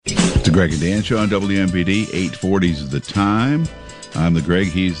It's the Greg and Dan Show on WMBD. 8:40 is the time. I'm the Greg.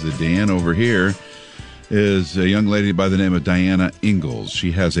 He's the Dan. Over here is a young lady by the name of Diana Ingalls.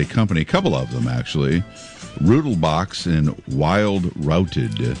 She has a company, a couple of them actually, Rootlebox and Wild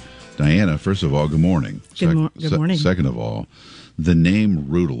Routed. Diana, first of all, good morning. Good morning. Second of all, the name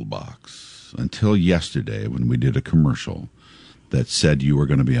Rootlebox, until yesterday when we did a commercial that said you were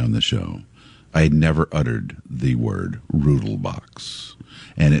going to be on the show, I had never uttered the word Rootlebox.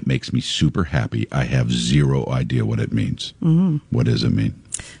 And it makes me super happy. I have zero idea what it means. Mm-hmm. What does it mean?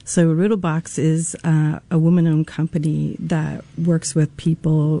 So Rootlebox is a woman-owned company that works with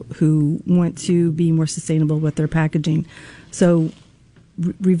people who want to be more sustainable with their packaging. So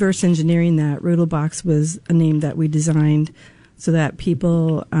reverse engineering that, Rootlebox was a name that we designed so that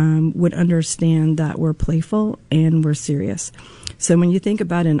people would understand that we're playful and we're serious. So when you think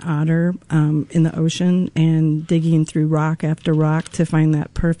about an otter in the ocean and digging through rock after rock to find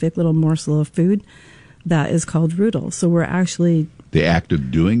that perfect little morsel of food, that is called rootle. So we're actually... The act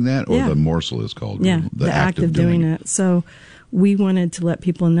of doing that, or the morsel is called rootle? The act of doing it. So we wanted to let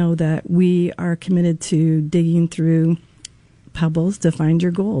people know that we are committed to digging through pebbles to find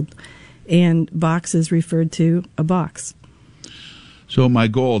your gold. And box is referred to a box. So my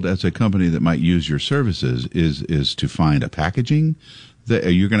goal as a company that might use your services is to find a packaging.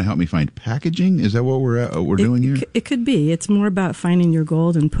 You're going to help me find packaging? Is that what we're doing here? It could be. It's more about finding your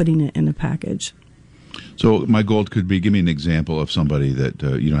gold and putting it in a package. So my gold could be, give me an example of somebody that,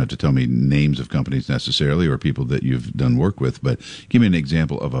 you don't have to tell me names of companies necessarily or people that you've done work with, but give me an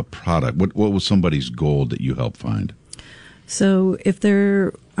example of a product. What was somebody's gold that you helped find? So if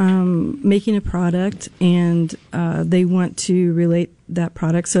they're making a product and they want to relate that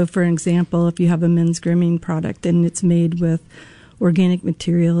product. So for example, if you have a men's grooming product and it's made with organic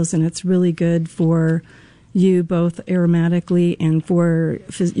materials and it's really good for you both aromatically and for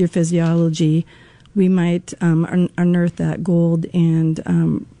your physiology, we might unearth that gold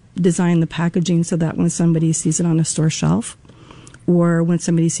and design the packaging so that when somebody sees it on a store shelf, or when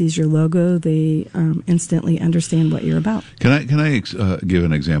somebody sees your logo, they instantly understand what you're about. Can I give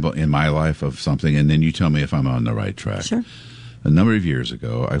an example in my life of something, and then you tell me if I'm on the right track? Sure. A number of years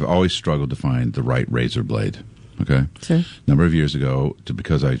ago, I've always struggled to find the right razor blade. Okay. Sure. A number of years ago,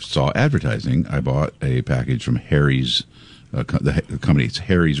 because I saw advertising, I bought a package from Harry's. The company, it's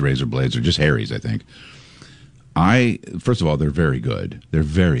Harry's razor blades, or just Harry's, I think. First of all, they're very good. They're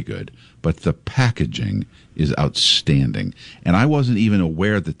very good. But the packaging is outstanding. And I wasn't even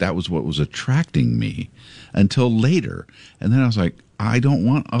aware that was what was attracting me until later. And then I was like, I don't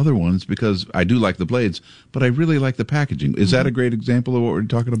want other ones because I do like the blades, but I really like the packaging. Is that a great example of what we're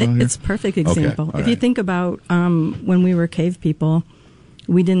talking about here? It's a perfect example. Okay. If you think about when we were cave people,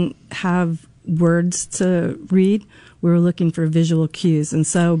 we didn't have words to read. We were looking for visual cues. And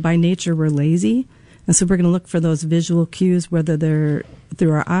so by nature, we're lazy. And so we're going to look for those visual cues, whether they're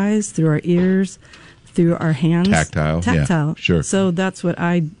through our eyes, through our ears, through our hands. Tactile. Yeah, sure. So that's what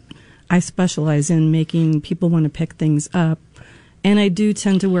I specialize in, making people want to pick things up. And I do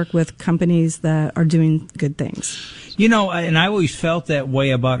tend to work with companies that are doing good things. You know, and I always felt that way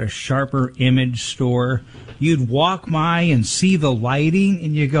about a Sharper Image store. You'd walk by and see the lighting,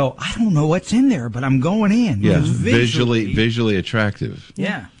 and you go, I don't know what's in there, but I'm going in. Yeah, visually attractive.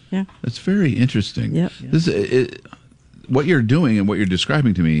 Yeah. Yeah. That's very interesting. Yep. What you're doing and what you're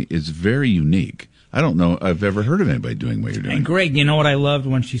describing to me is very unique. I don't know I've ever heard of anybody doing what you're doing. And Greg, you know what I loved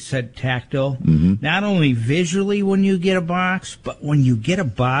when she said tactile? Mm-hmm. Not only visually when you get a box, but when you get a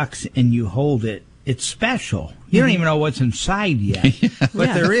box and you hold it, it's special. You don't even know what's inside yet.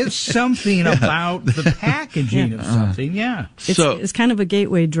 But there is something about the packaging of something, It's kind of a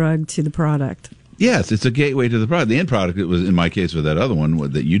gateway drug to the product. Yes, it's a gateway to the product. The end product, it was in my case with that other one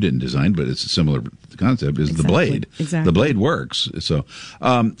that you didn't design, but it's a similar concept, is the blade. Exactly. The blade works. So,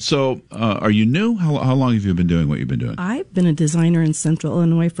 are you new? How long have you been doing what you've been doing? I've been a designer in Central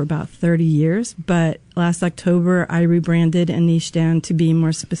Illinois for about 30 years, but last October I rebranded and niched down to be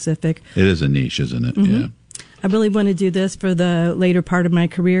more specific. It is a niche, isn't it? Mm-hmm. Yeah. I really want to do this for the later part of my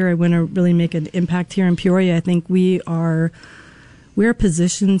career. I want to really make an impact here in Peoria. I think we're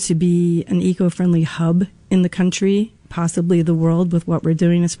positioned to be an eco-friendly hub in the country, possibly the world, with what we're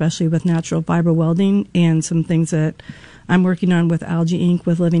doing, especially with natural fiber welding and some things that I'm working on with Algae Inc.,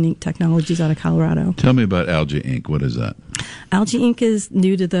 with Living Ink Technologies out of Colorado. Tell me about Algae Inc. What is that? Algae Inc. is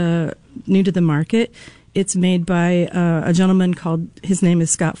new to the market. It's made by a gentleman his name is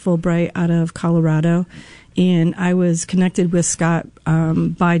Scott Fulbright out of Colorado. And I was connected with Scott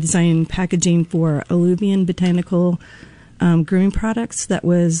by designing packaging for Alluvian Botanical grooming products that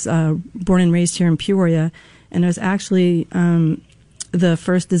was born and raised here in Peoria. And I was actually the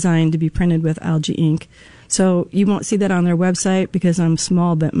first design to be printed with algae ink. So you won't see that on their website because I'm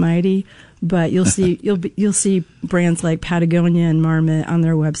small but mighty. But you'll see you'll see brands like Patagonia and Marmot on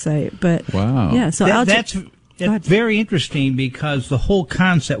their website. But wow, yeah. So that's very interesting because the whole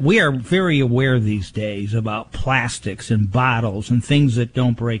concept, we are very aware these days about plastics and bottles and things that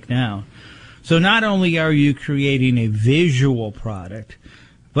don't break down. So not only are you creating a visual product,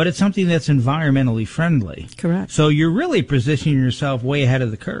 but it's something that's environmentally friendly. Correct. So you're really positioning yourself way ahead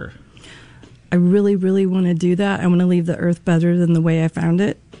of the curve. I really, really want to do that. I want to leave the earth better than the way I found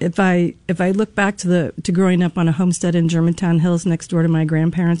it. If I look back to growing up on a homestead in Germantown Hills next door to my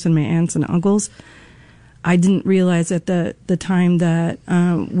grandparents and my aunts and uncles, I didn't realize at the time that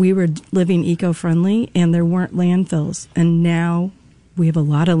we were living eco-friendly and there weren't landfills. And now we have a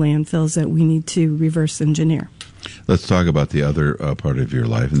lot of landfills that we need to reverse engineer. Let's talk about the other part of your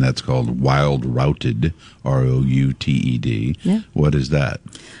life, and that's called Wild Routed, Routed. Yeah. What is that?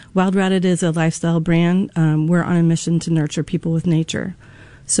 Wild Routed is a lifestyle brand. We're on a mission to nurture people with nature.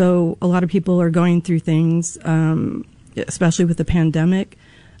 So a lot of people are going through things, especially with the pandemic.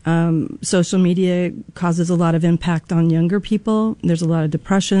 Social media causes a lot of impact on younger people. There's a lot of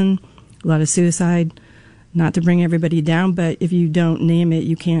depression, a lot of suicide. Not to bring everybody down, but if you don't name it,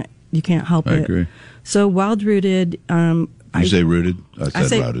 you can't help it. I agree. So Wild Rooted. You say rooted? I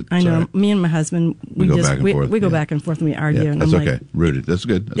said routed. I know. Sorry. Me and my husband, we go just back and forth. we go Yeah. back and forth and we argue. Yeah, and that's I'm okay. like, Rooted. That's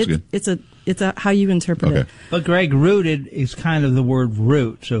good. That's good. It's a how you interpret Okay. it. But Greg, rooted is kind of the word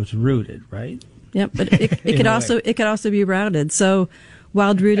root, so it's rooted, right? Yep, but it could also be routed. So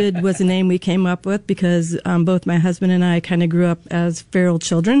Wild Rooted was a name we came up with because both my husband and I kind of grew up as feral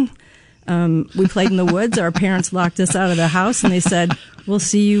children. We played in the woods. Our parents locked us out of the house, and they said, "We'll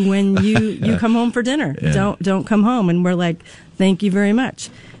see you when you come home for dinner. Yeah. Don't come home." And we're like, "Thank you very much."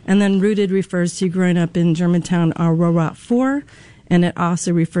 And then rooted refers to growing up in Germantown, Route 4, and it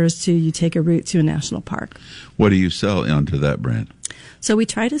also refers to you take a route to a national park. What do you sell onto that brand? So we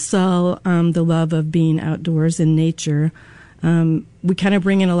try to sell the love of being outdoors in nature. We kind of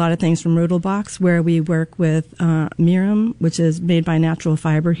bring in a lot of things from Rodelbox, where we work with Mirum, which is made by Natural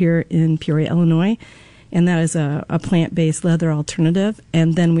Fiber here in Peoria, Illinois. And that is a plant-based leather alternative.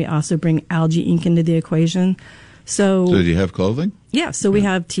 And then we also bring algae ink into the equation. So do you have clothing? Yeah, so we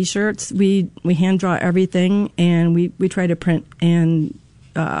have T-shirts. We hand draw everything, and we try to print and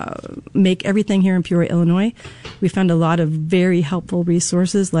make everything here in Peoria, Illinois. We found a lot of very helpful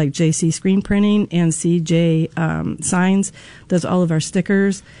resources like JC Screen Printing and CJ Signs. Does all of our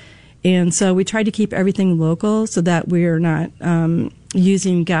stickers. And so we try to keep everything local so that we're not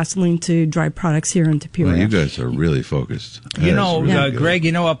using gasoline to drive products here into Peoria. Well, you guys are really focused. You know, That's really good. Greg,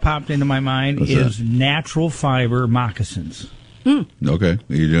 you know what popped into my mind What's is that? natural fiber moccasins. Okay.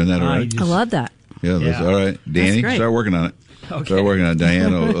 You're doing that all right? I love that. Yeah, that's Yeah. all right. Danny, great. start working on it. Okay. Start working on it.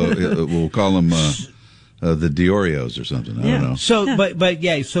 Diana, we'll call them the Diorios or something. I don't know. So, Yeah. but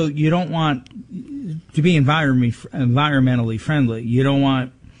yeah, so you don't want to be environmentally friendly. You don't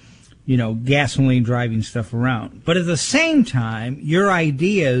want, gasoline driving stuff around. But at the same time, your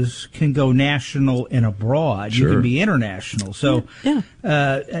ideas can go national and abroad. Sure. You can be international. So, Yeah.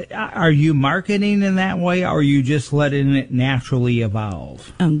 Are you marketing in that way, or are you just letting it naturally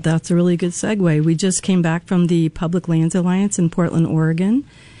evolve? That's a really good segue. We just came back from the Public Lands Alliance in Portland, Oregon.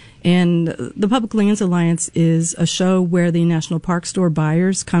 And the Public Lands Alliance is a show where the National Park Store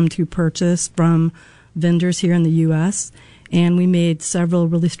buyers come to purchase from vendors here in the U.S., and we made several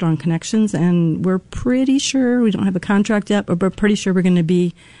really strong connections, and we're pretty sure, we don't have a contract yet, but we're pretty sure we're going to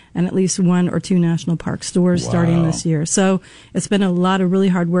be in at least 1 or 2 national park stores starting this year. So it's been a lot of really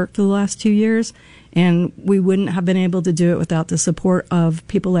hard work for the last 2 years, and we wouldn't have been able to do it without the support of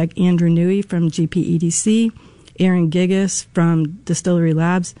people like Andrew Newey from GPEDC, Aaron Gigas from Distillery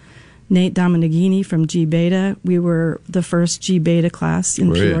Labs, Nate Dominigini from G Beta. We were the first G Beta class in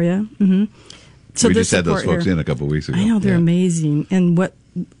Were you? Peoria. Mm-hmm. So we the just had those support folks here- in a couple of weeks ago. I know, they're Yeah. amazing. And what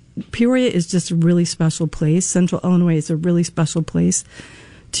Peoria is just a really special place. Central Illinois is a really special place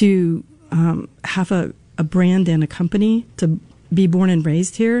to have a brand and a company, to be born and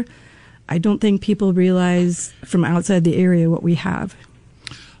raised here. I don't think people realize from outside the area what we have.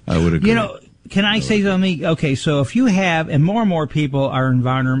 I would agree. Can I say something? Okay, so if you have, and more people are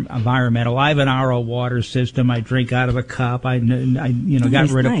environmental. I have an RO water system. I drink out of a cup. I got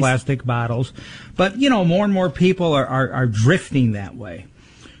Nice, rid of nice. plastic bottles. But, more and more people are drifting that way.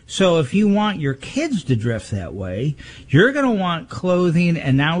 So if you want your kids to drift that way, you're going to want clothing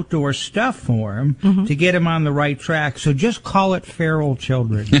and outdoor stuff for them to get them on the right track. So just call it Feral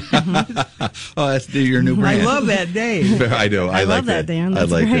Children. Oh, that's your new brand. I love that, Dave. I do. I like love that, Dan. That's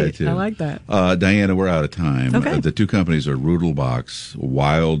I like great. that too. I like that. Diana, we're out of time. Okay. The two companies are Rootle Box,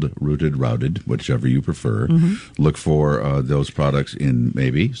 Wild Rooted Routed, whichever you prefer. Look for those products in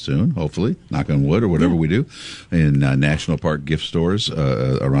maybe soon, hopefully, knock on wood or whatever we do, in national park gift stores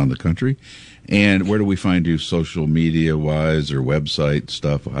around the country. And where do we find you social media wise or website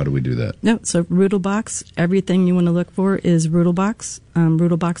stuff? How do we do that? No, so Rootlebox, everything you want to look for is Rootlebox,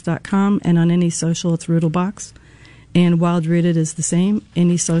 rootlebox.com, and on any social it's Rootlebox. And Wild Rooted is the same.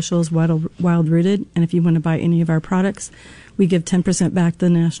 Any social is Wild Rooted. And if you want to buy any of our products, we give 10% back to the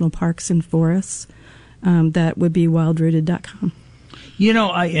national parks and forests. That would be wildrooted.com. You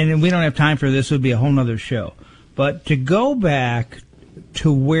know, and we don't have time for this. It would be a whole nother show. But to go back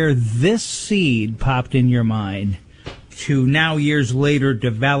to where this seed popped in your mind, to now years later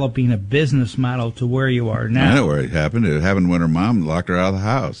developing a business model to where you are now. I know where it happened. It happened when her mom locked her out of the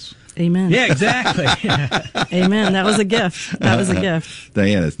house. Amen. Yeah, exactly. Amen. That was a gift. That was a gift.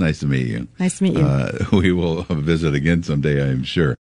 Diana, it's nice to meet you. Nice to meet you. We will visit again someday, I'm sure.